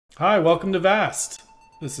Hi, welcome to Vast.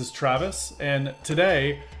 This is Travis, and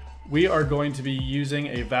today we are going to be using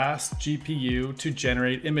a Vast GPU to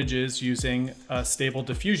generate images using Stable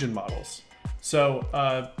Diffusion models. So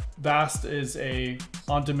Vast is a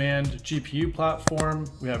on-demand GPU platform.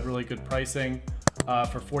 We have really good pricing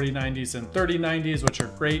for 4090s and 3090s, which are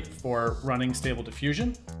great for running Stable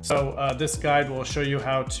Diffusion. So this guide will show you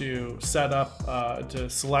how to set up, to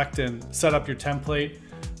select and set up your template,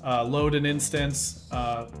 load an instance,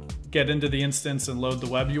 get into the instance and load the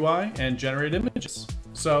web UI and generate images.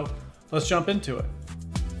 So let's jump into it.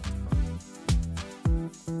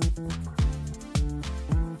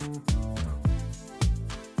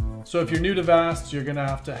 So if you're new to Vast, you're gonna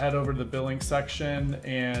have to head over to the billing section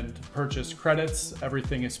and purchase credits.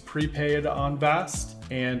 Everything is prepaid on Vast.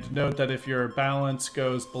 And note that if your balance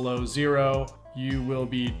goes below 0, you will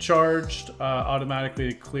be charged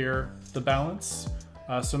automatically to clear the balance.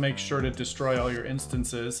 So make sure to destroy all your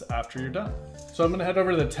instances after you're done. So I'm gonna head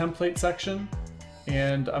over to the template section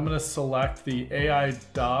and I'm gonna select the AI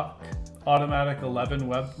Doc Automatic 11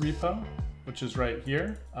 web repo, which is right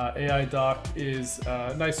here. AI Doc is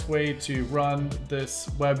a nice way to run this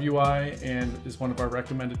web UI and is one of our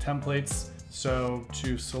recommended templates. So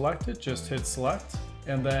to select it, just hit select,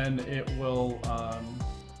 and then it will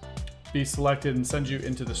be selected and send you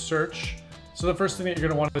into the search. So the first thing that you're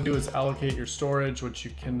going to want to do is allocate your storage, which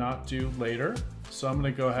you cannot do later. So I'm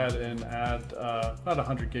going to go ahead and add about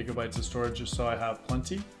 100 gigabytes of storage just so I have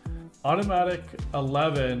plenty. Automatic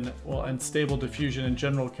 11, well, and Stable Diffusion in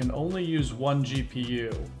general can only use one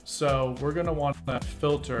GPU. So we're going to want to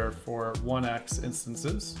filter for 1x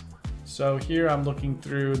instances. So here I'm looking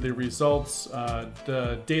through the results.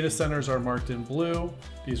 The data centers are marked in blue.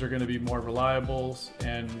 These are going to be more reliable,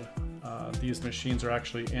 and these machines are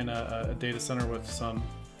actually in a data center with some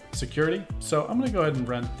security. So I'm going to go ahead and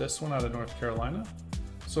rent this one out of North Carolina.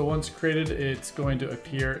 So once created, it's going to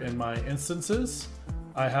appear in my instances.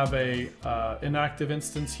 I have a inactive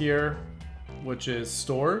instance here, which is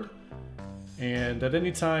stored. And at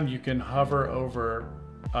any time you can hover over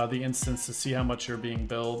the instance to see how much you're being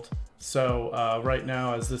billed. So right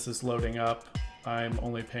now, as this is loading up, I'm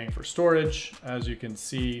only paying for storage. As you can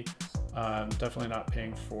see, I'm definitely not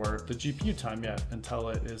paying for the GPU time yet until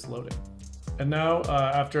it is loading. And now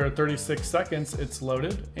after 36 seconds, it's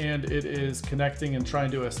loaded and it is connecting and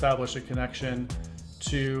trying to establish a connection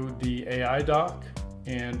to the AI doc.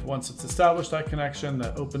 And once it's established that connection,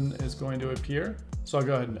 the open is going to appear. So I'll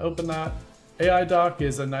go ahead and open that. AI doc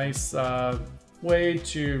is a nice way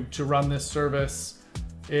to run this service.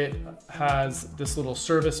 It has this little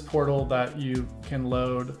service portal that you can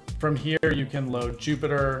load. From here, you can load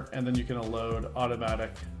Jupyter, and then you can load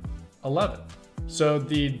Automatic 11. So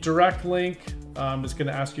the direct link is going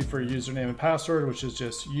to ask you for a username and password, which is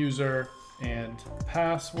just user and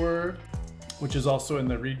password, which is also in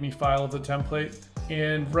the README file of the template.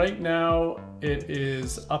 And right now it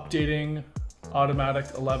is updating Automatic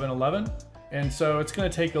 11.11. And so it's going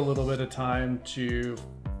to take a little bit of time to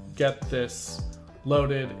get this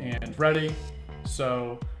loaded and ready.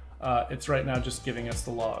 So it's right now just giving us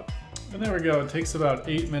the log. And there we go. It takes about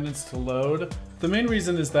 8 minutes to load. The main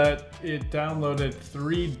reason is that it downloaded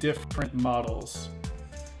 3 different models,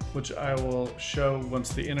 which I will show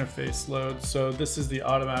once the interface loads. So this is the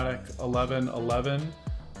Automatic 11.11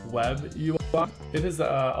 web UI. It has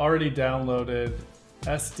already downloaded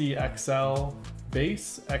SDXL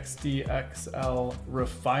Base, XDXL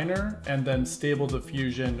Refiner, and then Stable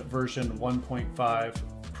Diffusion version 1.5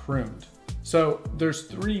 pruned. So there's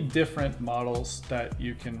 3 different models that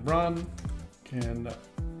you can run. Can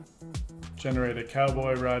generate a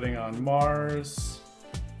cowboy riding on Mars.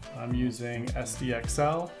 I'm using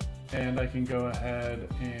SDXL, and I can go ahead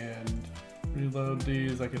and reload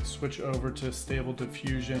these. I could switch over to Stable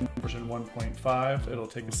Diffusion version 1.5. It'll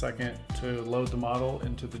take a second to load the model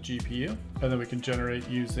into the GPU, and then we can generate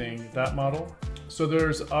using that model. So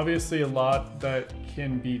there's obviously a lot that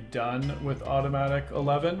can be done with Automatic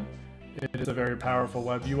 11. It is a very powerful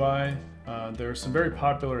web UI. There are some very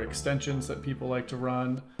popular extensions that people like to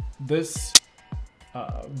run. This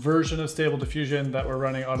version of Stable Diffusion that we're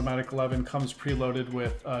running, Automatic 11, comes preloaded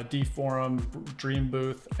with dForum,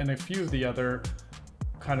 Dreambooth, and a few of the other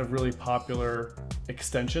kind of really popular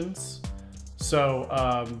extensions. So,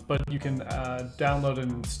 but you can download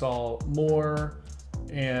and install more,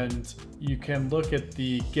 and you can look at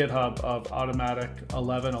the GitHub of Automatic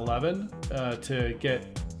 11.11 to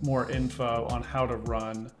get more info on how to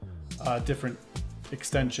run different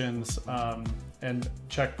extensions and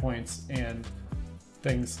checkpoints and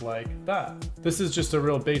things like that. This is just a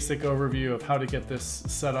real basic overview of how to get this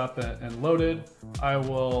set up and loaded. I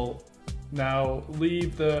will Now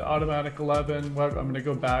leave the automatic 11 web. I'm going to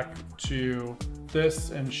go back to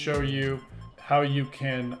this and show you how you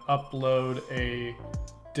can upload a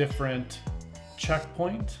different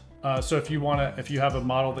checkpoint. So if you have a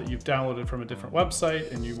model that you've downloaded from a different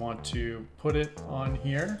website and you want to put it on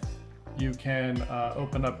here, you can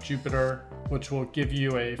open up Jupyter, which will give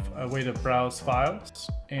you a way to browse files,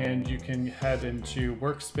 and you can head into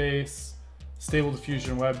Workspace, Stable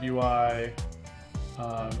Diffusion Web UI,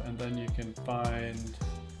 and then you can find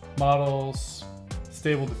Models,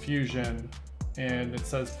 Stable Diffusion, and it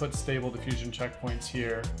says put Stable Diffusion checkpoints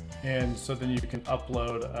here. And so then you can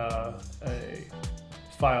upload a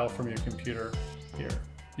file from your computer here.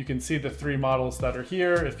 You can see the 3 models that are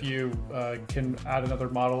here. If you can add another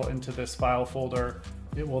model into this file folder,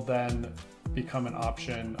 it will then become an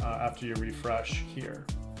option after you refresh here.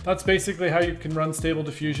 That's basically how you can run Stable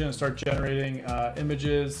Diffusion and start generating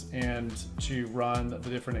images and to run the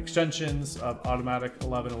different extensions of Automatic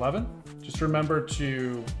 1111. Just remember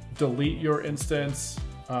to delete your instance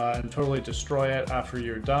and totally destroy it after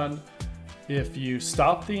you're done. If you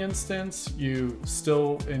stop the instance, you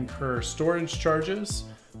still incur storage charges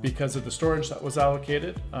because of the storage that was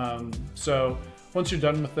allocated. So once you're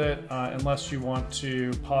done with it, unless you want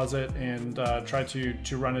to pause it and try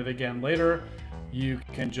to run it again later, you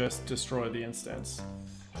can just destroy the instance.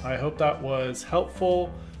 I hope that was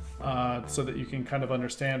helpful so that you can kind of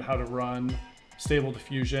understand how to run Stable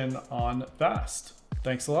Diffusion on Vast.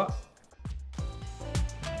 Thanks a lot.